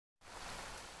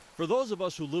For those of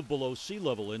us who live below sea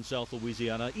level in South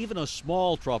Louisiana, even a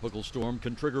small tropical storm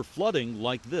can trigger flooding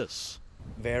like this.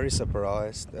 Very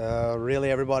surprised. Really,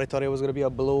 everybody thought it was going to be a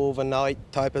blow overnight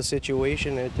type of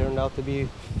situation, and it turned out to be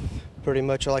pretty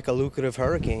much like a lucrative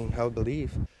hurricane, I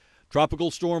believe. Tropical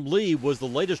Storm Lee was the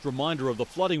latest reminder of the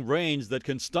flooding rains that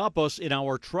can stop us in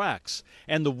our tracks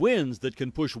and the winds that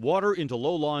can push water into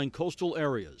low-lying coastal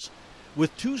areas.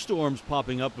 With two storms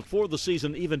popping up before the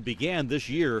season even began this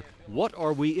year, what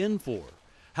are we in for?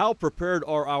 How prepared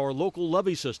are our local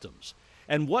levee systems?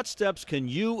 And what steps can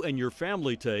you and your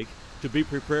family take to be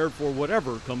prepared for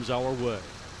whatever comes our way?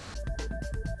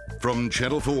 From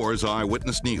Channel 4's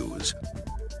Eyewitness News,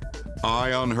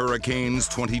 Eye on Hurricanes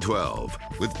 2012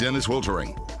 with Dennis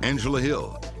Woltering, Angela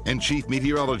Hill, and Chief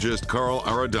Meteorologist Carl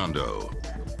Arredondo.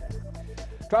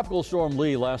 Tropical Storm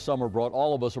Lee last summer brought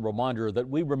all of us a reminder that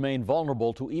we remain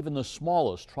vulnerable to even the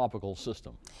smallest tropical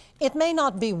system. It may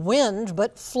not be wind,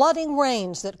 but flooding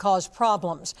rains that cause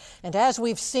problems. And as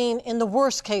we've seen in the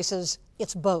worst cases,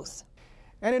 it's both.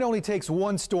 And it only takes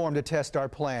one storm to test our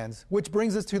plans, which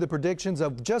brings us to the predictions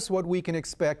of just what we can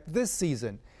expect this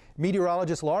season.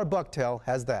 Meteorologist Laura Bucktel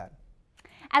has that.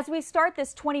 As we start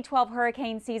this 2012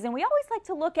 hurricane season, we always like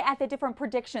to look at the different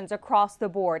predictions across the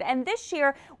board. And this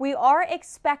year, we are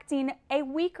expecting a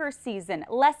weaker season,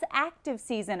 less active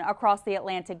season across the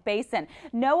Atlantic basin.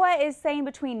 NOAA is saying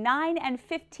between 9 and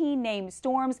 15 named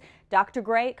storms. Dr.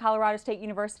 Gray at Colorado State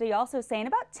University also saying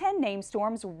about 10 named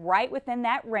storms right within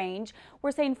that range.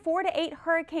 We're saying 4 to 8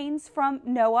 hurricanes from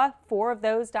NOAA, 4 of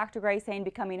those Dr. Gray saying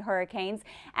becoming hurricanes,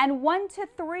 and 1 to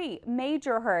 3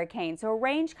 major hurricanes. So a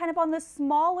range kind of on the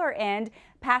smaller end.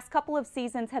 Past couple of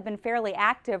seasons have been fairly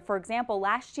active. For example,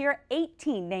 last year,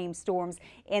 18 named storms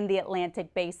in the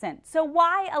Atlantic basin. So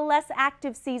why a less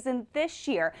active season this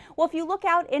year? Well, if you look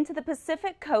out into the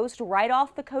Pacific coast, right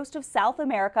off the coast of South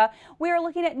America, we are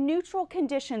looking at neutral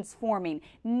conditions forming,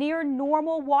 near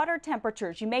normal water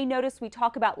temperatures. You may notice we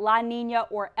talk about La Nina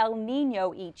or El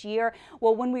Nino each year.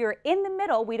 Well, when we are in the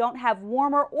middle, we don't have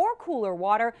warmer or cooler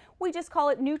water. We just call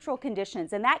it neutral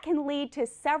conditions, and that can lead to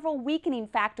several weakening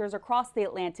factors across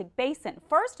the Atlantic basin.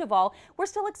 First of all, we're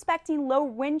still expecting low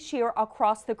wind shear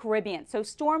across the Caribbean. So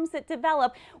storms that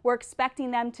develop, we're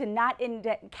expecting them to not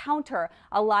encounter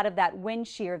a lot of that wind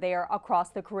shear there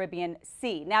across the Caribbean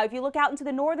Sea. Now, if you look out into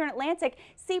the northern Atlantic,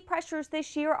 sea pressures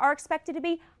this year are expected to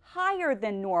be higher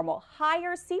than normal.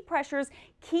 Higher sea pressures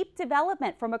keep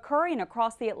development from occurring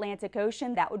across the Atlantic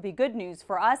Ocean. That would be good news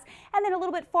for us. And then a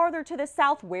little bit farther to the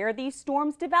south, where these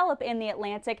storms develop in the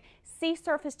Atlantic, sea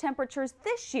surface temperatures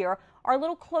this year are a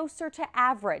little closer to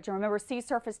average. And remember, sea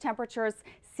surface temperatures,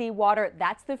 seawater,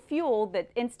 that's the fuel that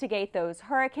instigate those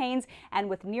hurricanes. And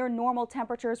with near normal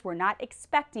temperatures, we're not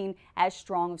expecting as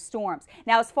strong of storms.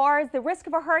 Now, as far as the risk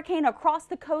of a hurricane across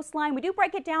the coastline, we do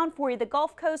break it down for you. The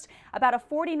Gulf Coast, about a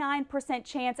 49%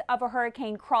 chance of a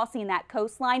hurricane crossing that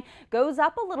coastline. Goes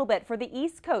up a little bit for the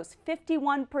East Coast,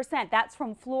 51%. That's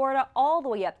from Florida all the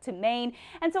way up to Maine.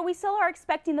 And so we still are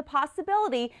expecting the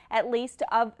possibility, at least,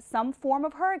 of some form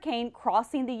of hurricane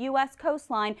crossing the U.S.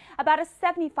 coastline, about a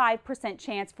 75%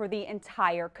 chance for the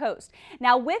entire coast.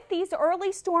 Now, with these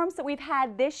early storms that we've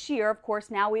had this year, of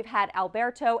course, now we've had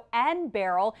Alberto and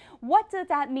Beryl. What does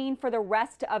that mean for the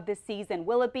rest of the season?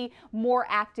 Will it be more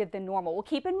active than normal? Well,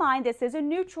 keep in mind, this is a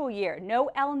neutral year. No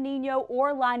El Nino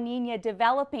or La Nina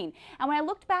developing. And when I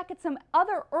looked back at some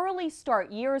other early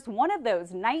start years, one of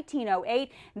those,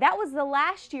 1908, that was the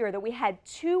last year that we had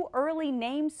 2 early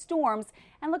named storms.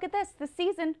 And look at this, the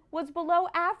season was below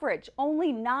average.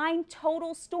 Only 9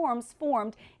 total storms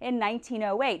formed in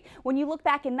 1908. When you look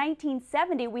back in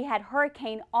 1970, we had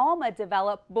Hurricane Alma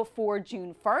develop before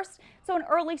June 1st. So an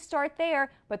early start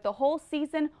there, but the whole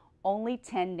season, only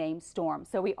 10 named storms.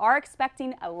 So we are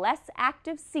expecting a less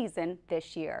active season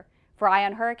this year. For Eye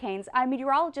on Hurricanes, I'm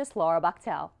meteorologist Laura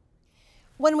Bucktel.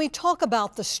 When we talk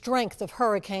about the strength of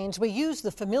hurricanes, we use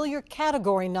the familiar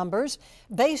category numbers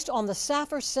based on the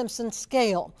Saffir-Simpson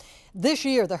scale. This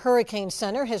year, the Hurricane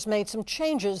Center has made some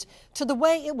changes to the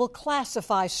way it will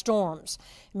classify storms.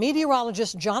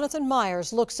 Meteorologist Jonathan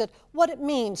Myers looks at what it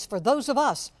means for those of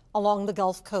us along the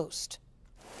Gulf Coast.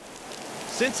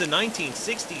 Since the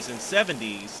 1960s and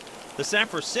 70s, the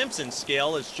Saffir-Simpson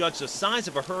scale has judged the size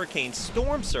of a hurricane's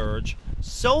storm surge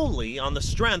solely on the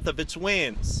strength of its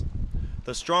winds.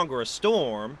 The stronger a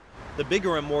storm, the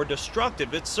bigger and more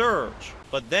destructive its surge.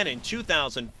 But then in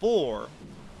 2004,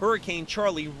 Hurricane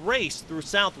Charlie raced through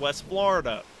southwest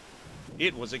Florida.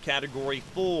 It was a Category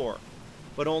 4,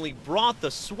 but only brought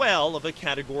the swell of a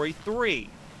Category 3.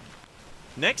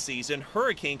 Next season,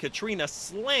 Hurricane Katrina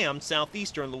slammed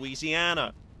southeastern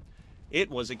Louisiana.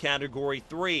 It was a Category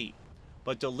 3,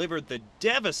 but delivered the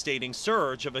devastating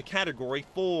surge of a Category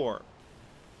 4.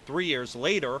 3 years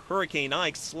later, Hurricane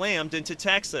Ike slammed into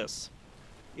Texas.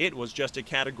 It was just a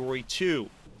Category 2,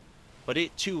 but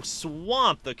it too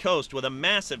swamped the coast with a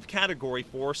massive Category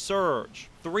 4 surge.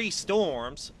 3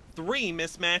 storms, 3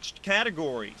 mismatched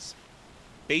categories.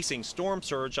 Basing storm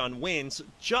surge on winds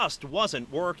just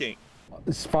wasn't working.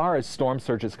 As far as storm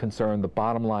surge is concerned, the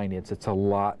bottom line is it's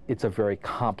a very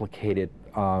complicated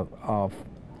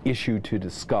issue to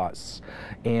discuss,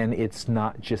 and it's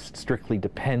not just strictly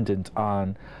dependent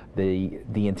on the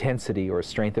intensity or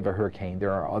strength of a hurricane.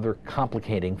 There are other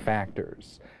complicating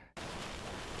factors.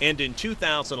 And in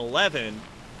 2011,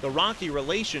 the rocky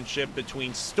relationship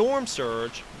between storm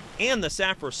surge and the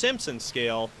Saffir-Simpson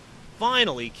scale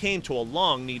finally came to a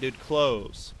long-needed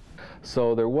close.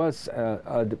 So there was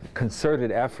a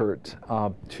concerted effort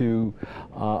to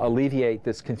alleviate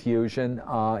this confusion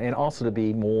and also to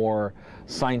be more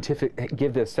scientific,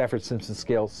 give the Saffir-Simpson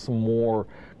scale some more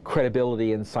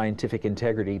credibility and scientific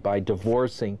integrity by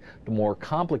divorcing the more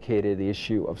complicated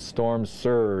issue of storm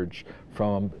surge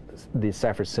from the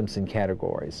Saffir-Simpson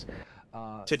categories.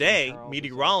 Today,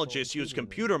 meteorologists use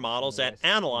computer models that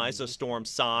analyze a storm's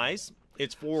size,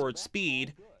 its forward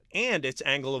speed, and its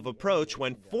angle of approach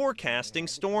when forecasting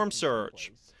storm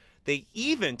surge. They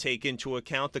even take into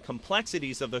account the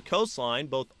complexities of the coastline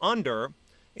both under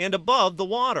and above the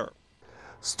water.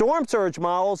 Storm surge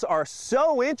models are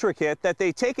so intricate that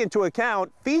they take into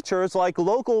account features like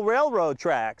local railroad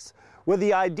tracks, with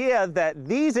the idea that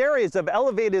these areas of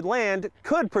elevated land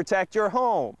could protect your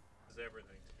home.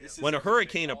 When a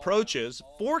hurricane approaches,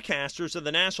 forecasters of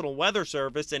the National Weather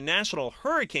Service and National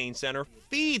Hurricane Center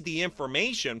feed the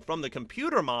information from the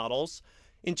computer models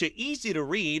into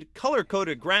easy-to-read,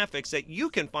 color-coded graphics that you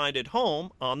can find at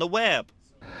home on the web.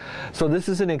 So this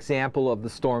is an example of the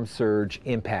storm surge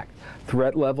impact.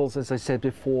 Threat levels, as I said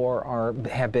before,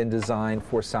 have been designed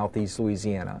for southeast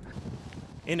Louisiana.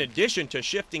 In addition to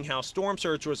shifting how storm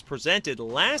surge was presented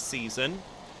last season,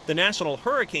 the National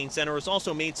Hurricane Center has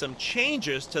also made some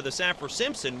changes to the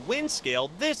Saffir-Simpson wind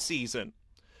scale this season.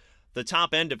 The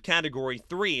top end of Category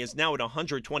 3 is now at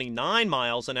 129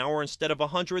 miles an hour instead of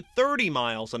 130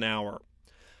 miles an hour.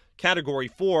 Category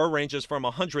 4 ranges from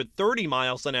 130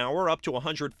 miles an hour up to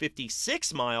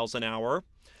 156 miles an hour,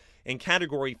 and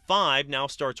Category 5 now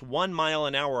starts 1 mile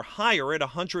an hour higher at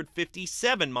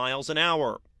 157 miles an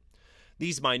hour.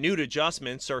 These minute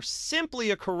adjustments are simply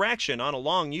a correction on a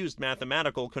long-used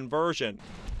mathematical conversion.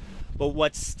 But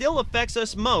what still affects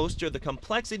us most are the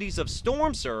complexities of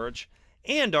storm surge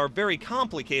and our very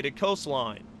complicated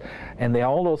coastline. And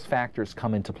all those factors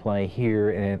come into play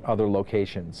here and in other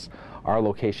locations. Our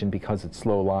location, because it's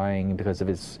low-lying, because of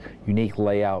its unique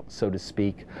layout, so to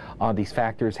speak, these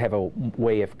factors have a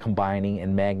way of combining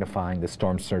and magnifying the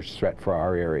storm surge threat for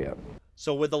our area.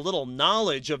 So with a little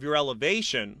knowledge of your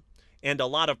elevation, and a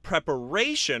lot of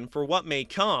preparation for what may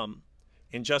come,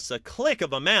 in just a click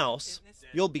of a mouse,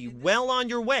 you'll be well on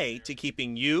your way to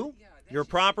keeping you, your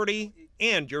property,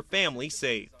 and your family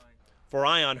safe. For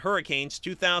Eye on Hurricanes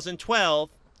 2012,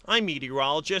 I'm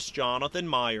meteorologist Jonathan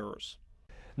Myers.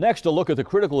 Next, a look at the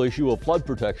critical issue of flood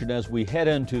protection as we head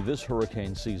into this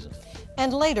hurricane season.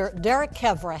 And later, Derek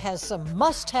Kevra has some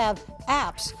must-have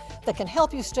apps that can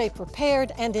help you stay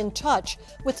prepared and in touch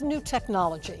with new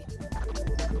technology.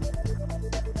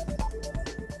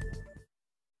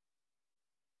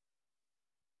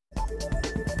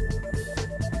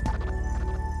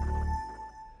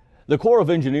 The Corps of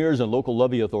Engineers and local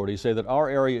levee authorities say that our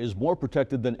area is more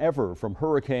protected than ever from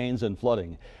hurricanes and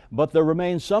flooding, but there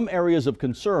remain some areas of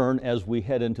concern as we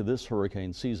head into this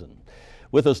hurricane season.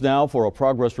 With us now for a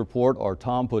progress report are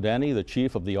Tom Podany, the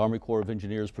Chief of the Army Corps of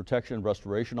Engineers Protection and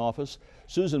Restoration Office,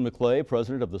 Susan McClay,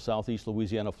 President of the Southeast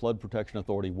Louisiana Flood Protection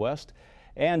Authority West,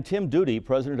 and Tim Duty,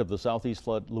 President of the Southeast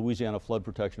Louisiana Flood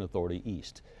Protection Authority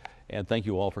East. And thank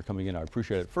you all for coming in. I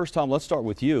appreciate it. First, Tom, let's start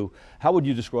with you. How would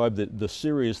you describe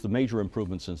the major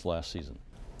improvements since last season?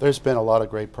 There's been a lot of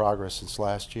great progress since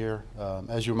last year.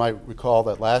 As you might recall,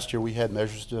 that last year we had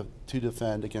measures to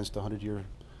defend against the 100-year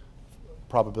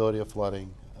probability of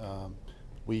flooding.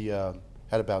 We had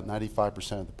about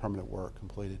 95% of the permanent work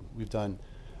completed. We've done,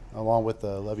 along with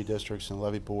the levee districts and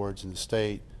levee boards in the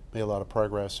state, made a lot of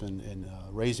progress in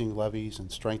raising levees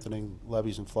and strengthening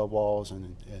levees and flood walls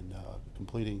and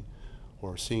completing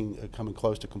or coming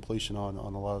close to completion on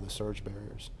a lot of the surge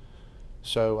barriers.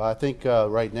 So I think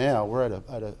right now we're at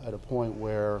a point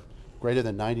where greater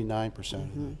than 99%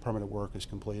 of the permanent work is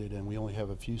completed, and we only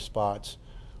have a few spots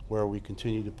where we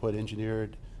continue to put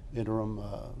engineered interim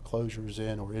closures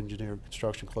in or engineered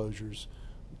construction closures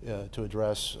to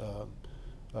address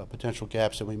potential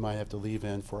gaps that we might have to leave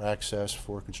in for access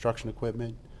for construction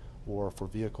equipment or for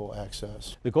vehicle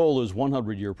access. The goal is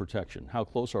 100-year protection. How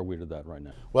close are we to that right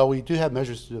now? Well, we do have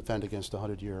measures to defend against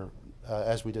 100-year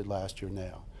as we did last year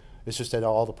now. It's just that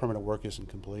all the permanent work isn't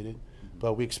completed,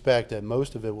 but we expect that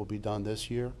most of it will be done this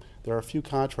year. There are a few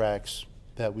contracts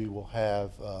that we will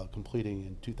have completing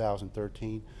in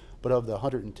 2013, but of the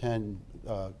 110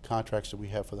 contracts that we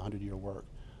have for the 100-year work,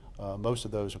 most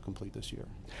of those are complete this year.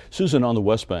 Susan, on the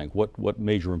West Bank, what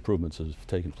major improvements have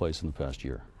taken place in the past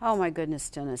year? Oh my goodness,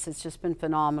 Dennis, it's just been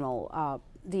phenomenal.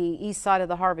 The east side of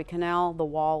the Harvey Canal, the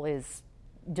wall is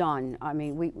done. I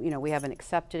mean, we haven't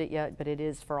accepted it yet, but it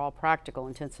is, for all practical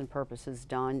intents and purposes,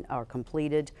 done or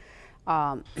completed.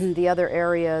 The other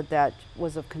area that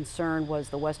was of concern was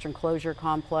the Western Closure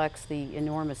Complex, the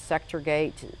enormous sector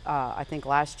gate. I think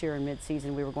last year in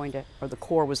mid-season we were going to, or the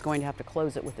Corps was going to have to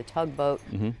close it with a tugboat.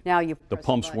 Now the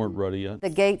pumps weren't ready yet. The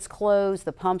gate's closed,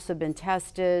 the pumps have been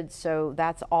tested, so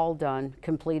that's all done,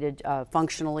 completed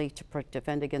functionally to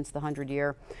defend against the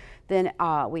 100-year. Then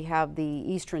we have the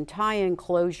Eastern tie-in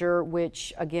closure,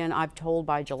 which again I've told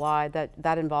by July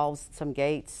that involves some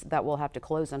gates that will have to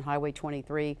close on Highway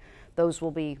 23. Those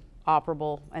will be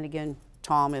operable, and again,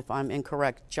 Tom, if I'm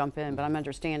incorrect, jump in, but I'm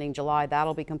understanding July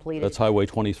that'll be completed. That's Highway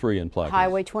 23 in Plaquemines.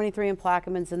 Highway 23 in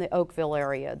Plaquemines in the Oakville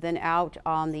area. Then out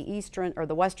on the eastern, or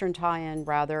the western tie-in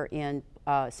rather, in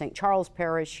St. Charles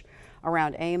Parish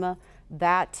around Ama.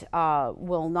 That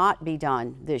will not be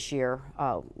done this year.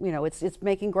 You know, it's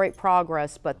making great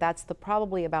progress, but that's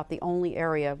probably about the only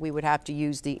area we would have to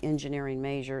use the engineering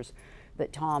measures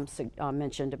that Tom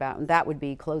mentioned about, and that would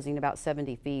be closing about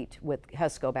 70 feet with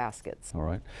HESCO baskets. All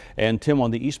right. And Tim, on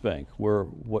the East Bank,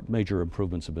 what major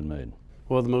improvements have been made?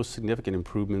 Well, the most significant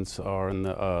improvements are in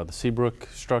the Seabrook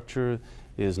structure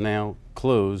is now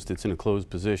closed. It's in a closed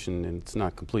position, and it's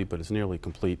not complete, but it's nearly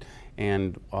complete.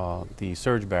 And the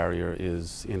surge barrier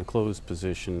is in a closed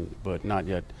position, but not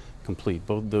yet complete.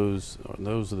 Both those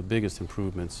are the biggest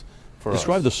improvements for us.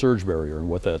 Describe the surge barrier and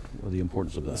what the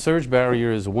importance of that. The surge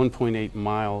barrier is a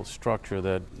 1.8-mile structure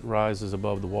that rises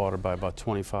above the water by about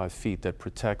 25 feet that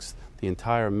protects the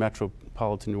entire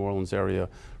metropolitan New Orleans area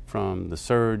from the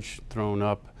surge thrown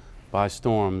up by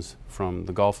storms from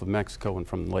the Gulf of Mexico and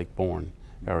from Lake Bourne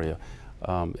area.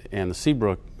 And the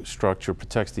Seabrook structure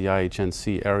protects the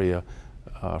IHNC area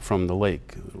from the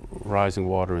lake, rising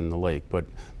water in the lake. But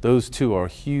those two are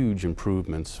huge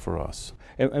improvements for us.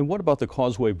 And what about the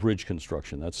Causeway Bridge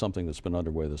construction? That's something that's been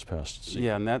underway this past season.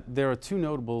 Yeah, and there are two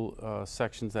notable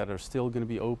sections that are still going to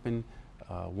be open.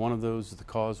 One of those is the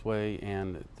Causeway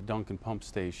and the Duncan Pump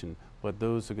Station, but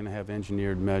those are going to have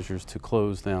engineered measures to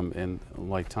close them, and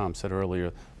like Tom said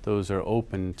earlier, those are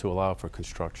open to allow for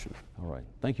construction. All right.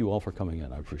 Thank you all for coming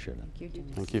in. I appreciate it. Thank you,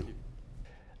 Dennis. Thank you.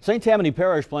 St. Tammany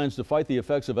Parish plans to fight the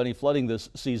effects of any flooding this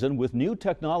season with new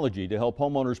technology to help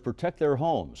homeowners protect their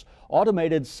homes.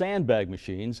 Automated sandbag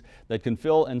machines that can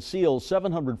fill and seal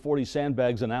 740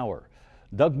 sandbags an hour.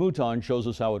 Doug Mouton shows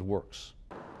us how it works.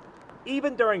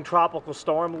 Even during Tropical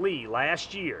Storm Lee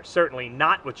last year, certainly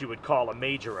not what you would call a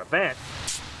major event,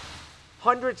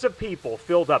 hundreds of people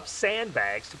filled up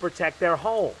sandbags to protect their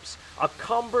homes. A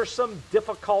cumbersome,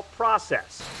 difficult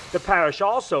process. The parish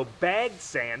also bagged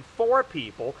sand for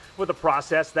people with a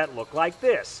process that looked like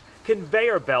this.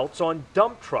 Conveyor belts on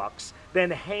dump trucks,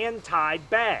 then hand-tied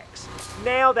bags.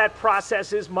 Now that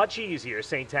process is much easier,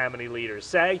 St. Tammany leaders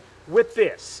say, with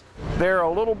this. They're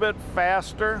a little bit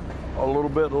faster, a little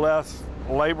bit less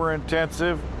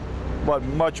labor-intensive, but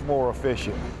much more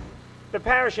efficient. The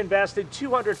parish invested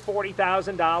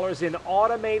 $240,000 in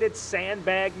automated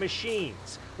sandbag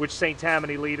machines, which St.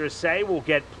 Tammany leaders say will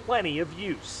get plenty of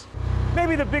use.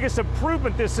 Maybe the biggest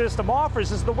improvement this system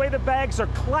offers is the way the bags are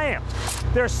clamped.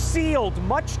 They're sealed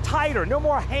much tighter, no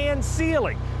more hand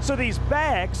sealing, so these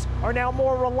bags are now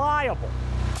more reliable.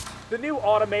 The new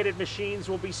automated machines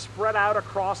will be spread out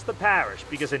across the parish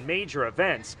because in major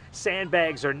events,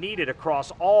 sandbags are needed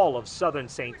across all of southern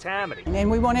St. Tammany.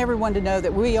 And we want everyone to know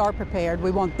that we are prepared.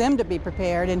 We want them to be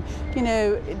prepared. And, you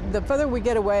know, the further we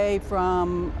get away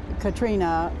from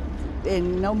Katrina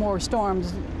and no more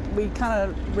storms, we kind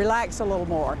of relax a little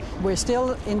more. We're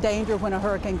still in danger when a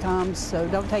hurricane comes, so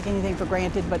don't take anything for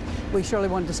granted, but we surely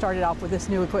wanted to start it off with this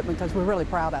new equipment because we're really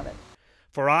proud of it.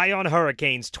 For Eye on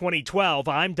Hurricanes 2012,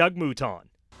 I'm Doug Mouton.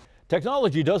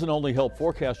 Technology doesn't only help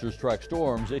forecasters track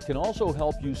storms, it can also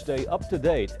help you stay up to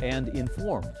date and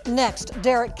informed. Next,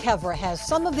 Derek Kevra has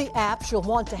some of the apps you'll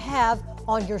want to have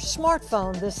on your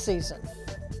smartphone this season.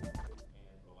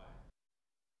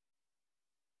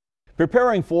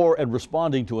 Preparing for and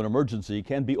responding to an emergency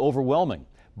can be overwhelming,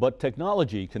 but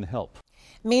technology can help.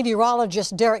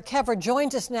 Meteorologist Derek Kever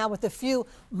joins us now with a few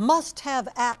must-have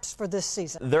apps for this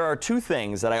season. There are two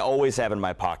things that I always have in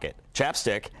my pocket: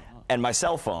 chapstick and my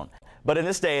cell phone. But in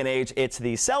this day and age, it's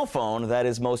the cell phone that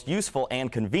is most useful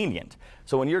and convenient.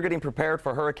 So when you're getting prepared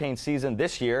for hurricane season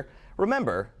this year,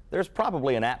 remember, there's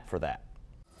probably an app for that.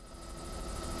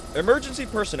 Emergency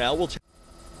personnel will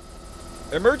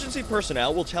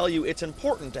tell you it's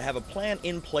important to have a plan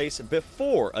in place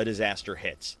before a disaster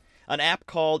hits. An app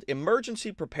called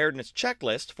Emergency Preparedness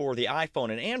Checklist for the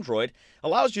iPhone and Android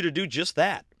allows you to do just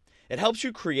that. It helps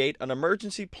you create an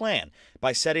emergency plan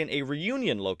by setting a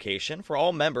reunion location for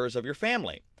all members of your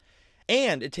family.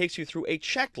 And it takes you through a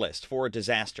checklist for a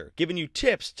disaster, giving you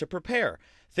tips to prepare.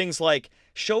 Things like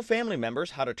show family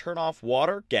members how to turn off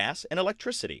water, gas, and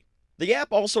electricity. The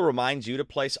app also reminds you to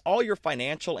place all your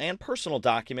financial and personal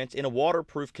documents in a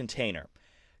waterproof container.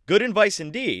 Good advice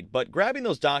indeed, but grabbing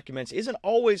those documents isn't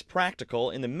always practical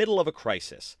in the middle of a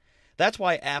crisis. That's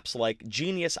why apps like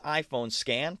Genius iPhone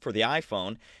Scan for the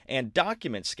iPhone and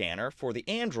Document Scanner for the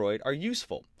Android are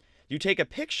useful. You take a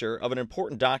picture of an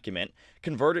important document,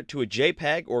 convert it to a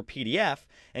JPEG or PDF,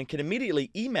 and can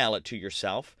immediately email it to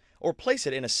yourself or place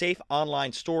it in a safe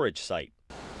online storage site.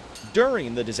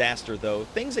 During the disaster, though,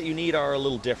 things that you need are a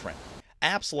little different.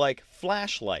 Apps like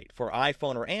Flashlight for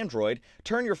iPhone or Android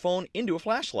turn your phone into a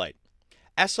flashlight.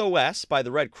 SOS by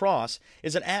the Red Cross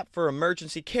is an app for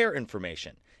emergency care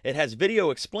information. It has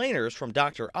video explainers from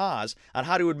Dr. Oz on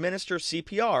how to administer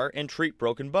CPR and treat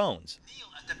broken bones.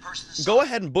 Go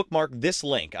ahead and bookmark this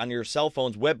link on your cell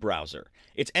phone's web browser.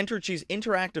 It's Entergy's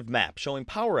interactive map showing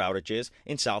power outages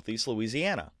in southeast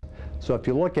Louisiana. So if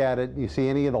you look at it, you see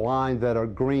any of the lines that are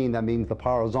green, that means the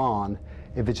power is on.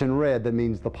 If it's in red, that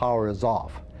means the power is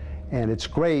off. And it's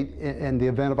great in the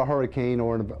event of a hurricane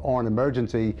or an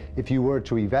emergency if you were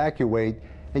to evacuate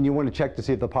and you want to check to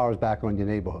see if the power is back on your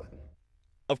neighborhood.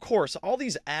 Of course, all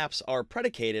these apps are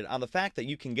predicated on the fact that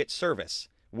you can get service,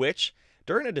 which,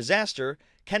 during a disaster,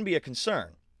 can be a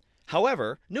concern.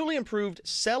 However, newly improved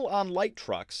cell-on-light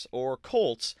trucks, or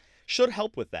COLTs, should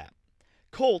help with that.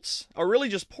 COLTs are really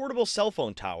just portable cell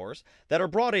phone towers that are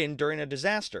brought in during a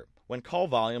disaster when call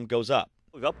volume goes up.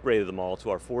 We've upgraded them all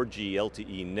to our 4G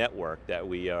LTE network that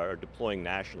we are deploying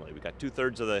nationally. We've got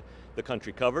 2/3 of the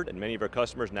country covered, and many of our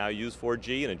customers now use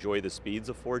 4G and enjoy the speeds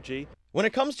of 4G. When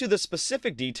it comes to the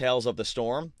specific details of the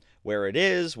storm, where it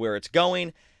is, where it's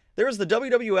going, there is the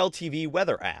WWL-TV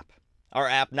weather app. Our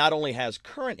app not only has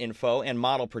current info and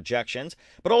model projections,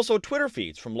 but also Twitter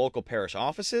feeds from local parish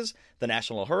offices, the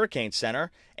National Hurricane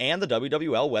Center, and the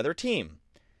WWL weather team.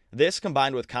 This,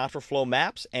 combined with contraflow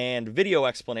maps and video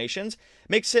explanations,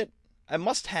 makes it a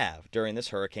must-have during this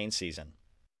hurricane season.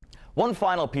 One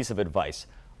final piece of advice: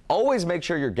 always make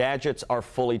sure your gadgets are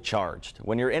fully charged.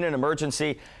 When you're in an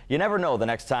emergency, you never know the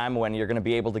next time when you're going to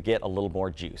be able to get a little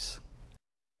more juice.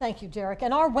 Thank you, Derek.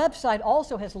 And our website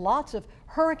also has lots of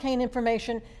hurricane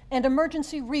information and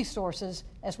emergency resources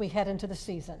as we head into the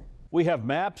season. We have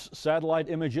maps, satellite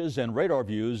images, and radar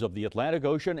views of the Atlantic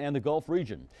Ocean and the Gulf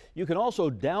region. You can also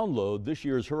download this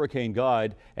year's hurricane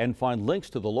guide and find links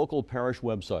to the local parish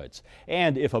websites.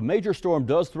 And if a major storm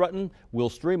does threaten, we'll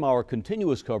stream our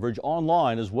continuous coverage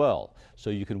online as well, so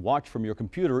you can watch from your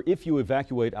computer if you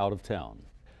evacuate out of town.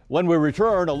 When we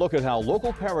return, a look at how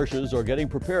local parishes are getting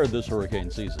prepared this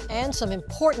hurricane season. And some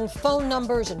important phone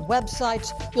numbers and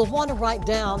websites you'll want to write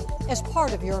down as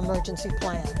part of your emergency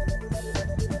plan.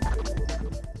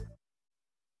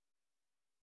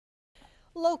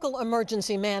 Local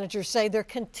emergency managers say they're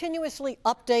continuously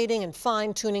updating and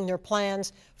fine-tuning their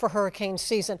plans for hurricane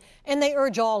season, and they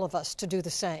urge all of us to do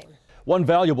the same. One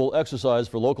valuable exercise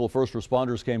for local first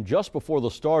responders came just before the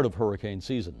start of hurricane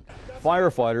season.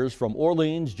 Firefighters from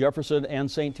Orleans, Jefferson, and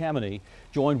St. Tammany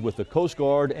joined with the Coast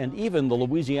Guard and even the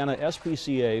Louisiana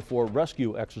SPCA for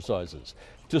rescue exercises.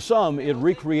 To some, it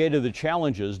recreated the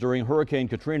challenges during Hurricane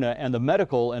Katrina and the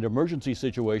medical and emergency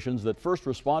situations that first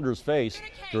responders face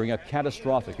during a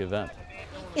catastrophic event.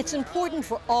 It's important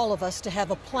for all of us to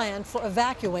have a plan for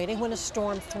evacuating when a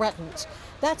storm threatens.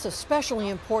 That's especially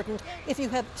important if you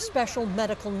have special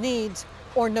medical needs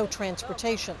or no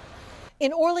transportation.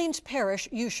 In Orleans Parish,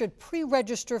 you should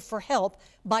pre-register for help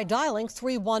by dialing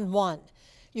 311.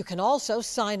 You can also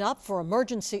sign up for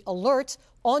emergency alerts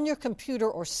on your computer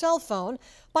or cell phone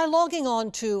by logging on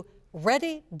to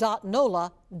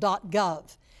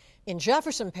ready.nola.gov. In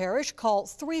Jefferson Parish, call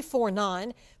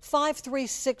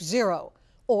 349-5360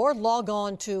 or log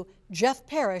on to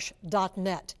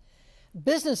jeffparish.net.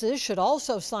 Businesses should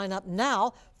also sign up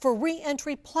now for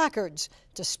re-entry placards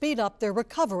to speed up their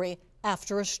recovery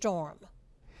after a storm.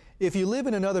 If you live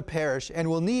in another parish and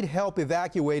will need help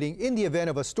evacuating in the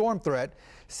event of a storm threat,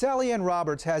 Sally Ann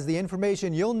Roberts has the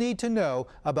information you'll need to know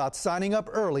about signing up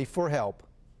early for help.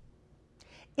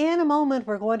 In a moment,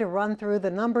 we're going to run through the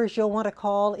numbers you'll want to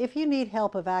call if you need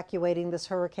help evacuating this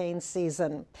hurricane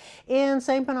season. In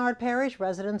St. Bernard Parish,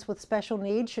 residents with special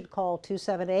needs should call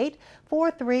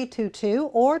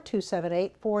 278-4322 or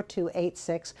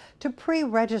 278-4286 to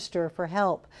pre-register for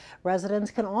help.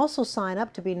 Residents can also sign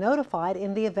up to be notified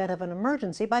in the event of an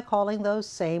emergency by calling those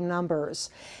same numbers.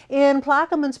 In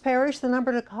Plaquemines Parish, the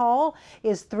number to call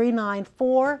is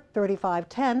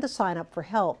 394-3510 to sign up for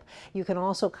help. You can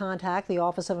also contact the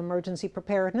Office of Emergency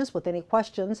Preparedness with any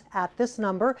questions at this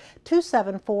number,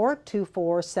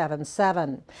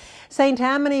 274-2477. St.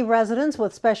 Tammany residents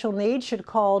with special needs should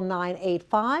call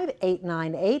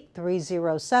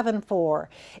 985-898-3074.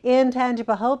 In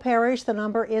Tangipahoa Parish, the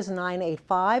number is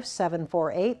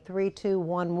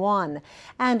 985-748-3211.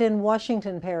 And in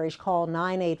Washington Parish, call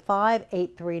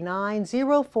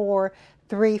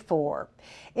 985-839-0434.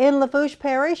 In Lafourche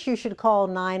Parish, you should call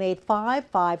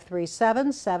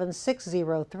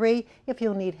 985-537-7603 if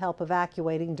you'll need help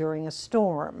evacuating during a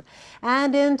storm.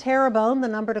 And in Terrebonne, the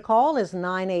number to call is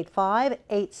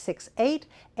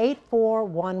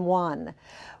 985-868-8411.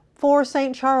 For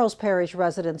St. Charles Parish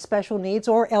residents, special needs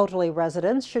or elderly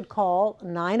residents should call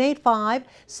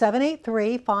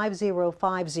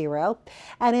 985-783-5050.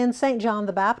 And in St. John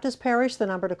the Baptist Parish, the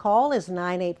number to call is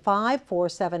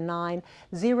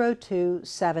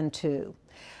 985-479-0272.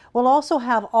 We'll also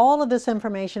have all of this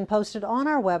information posted on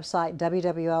our website,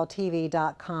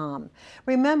 WWL-TV.com.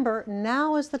 Remember,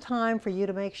 now is the time for you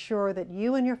to make sure that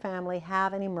you and your family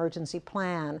have an emergency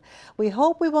plan. We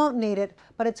hope we won't need it,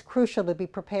 but it's crucial to be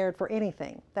prepared for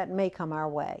anything that may come our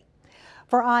way.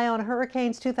 For Eye on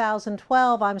Hurricanes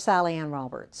 2012, I'm Sally Ann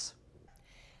Roberts.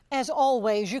 As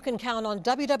always, you can count on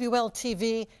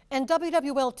WWL-TV and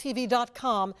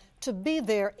WWL-TV.com to be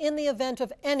there in the event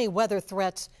of any weather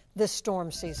threats this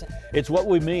storm season. It's what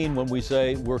we mean when we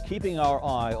say we're keeping our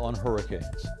eye on hurricanes.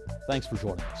 Thanks for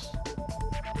joining us.